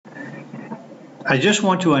I just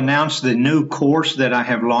want to announce the new course that I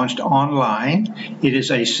have launched online. It is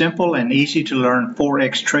a simple and easy to learn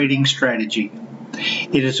Forex trading strategy.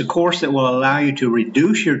 It is a course that will allow you to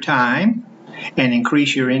reduce your time and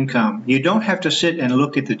increase your income. You don't have to sit and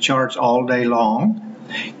look at the charts all day long.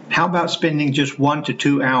 How about spending just 1 to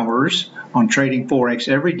 2 hours on trading Forex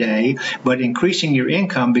every day, but increasing your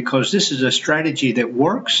income, because this is a strategy that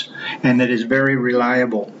works and that is very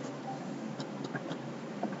reliable.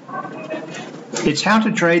 It's how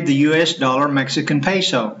to trade the US dollar Mexican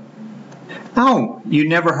peso. Oh, you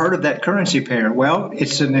never heard of that currency pair? Well,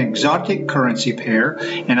 it's an exotic currency pair,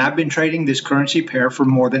 and I've been trading this currency pair for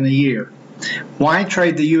more than a year. Why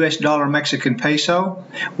trade the US dollar Mexican peso?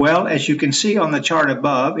 Well, as you can see on the chart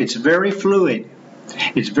above, it's very fluid.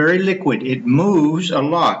 It's very liquid. It moves a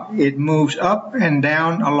lot. It moves up and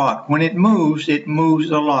down a lot. When it moves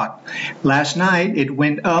a lot. Last night, it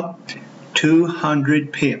went up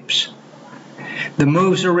 200 pips. The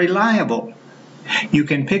moves are reliable. You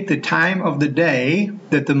can pick the time of the day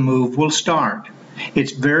that the move will start.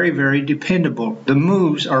 It's very, very dependable. The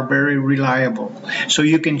moves are very reliable. So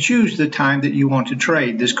you can choose the time that you want to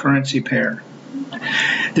trade this currency pair.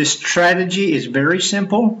 This strategy is very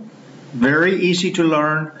simple, very easy to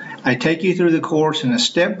learn. I take you through the course in a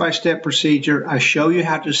step-by-step procedure. I show you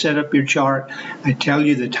how to set up your chart. I tell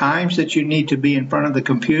you the times that you need to be in front of the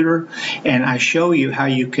computer, and I show you how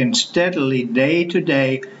you can steadily, day to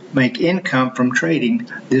day, make income from trading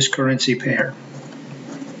this currency pair.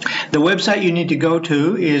 The website you need to go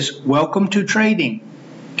to is Welcome to Trading.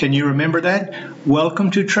 Can you remember that?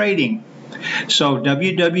 Welcome to Trading. So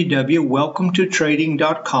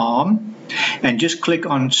www.welcometotrading.com, and just click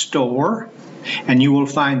on Store, and you will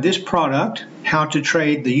find this product, How to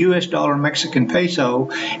Trade the US Dollar Mexican Peso,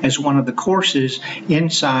 as one of the courses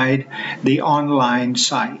inside the online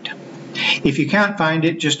site. If you can't find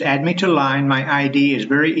it, just add me to line. My ID is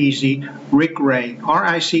very easy, Rick Ray,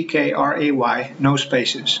 R-I-C-K-R-A-Y, no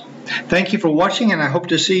spaces. Thank you for watching, and I hope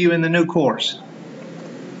to see you in the new course.